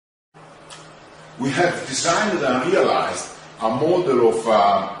we have designed and realized a model of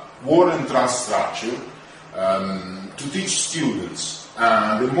wall and truss structure to teach students.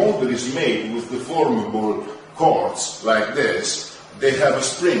 And the model is made with deformable cords like this. They have a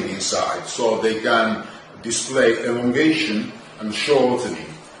spring inside, so they can display elongation and shortening.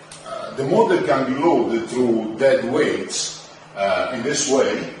 The model can be loaded through dead weights in this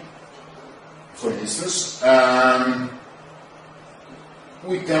way, for instance.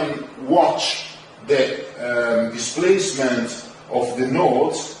 We can watch the displacement of the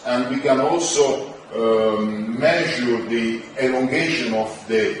nodes, and we can also measure the elongation of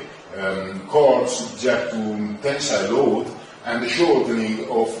the cord subject to tensile load and the shortening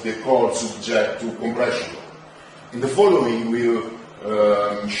of the cord subject to compression load. In the following, we'll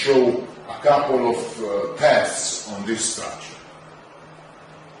show a couple of tests on this structure.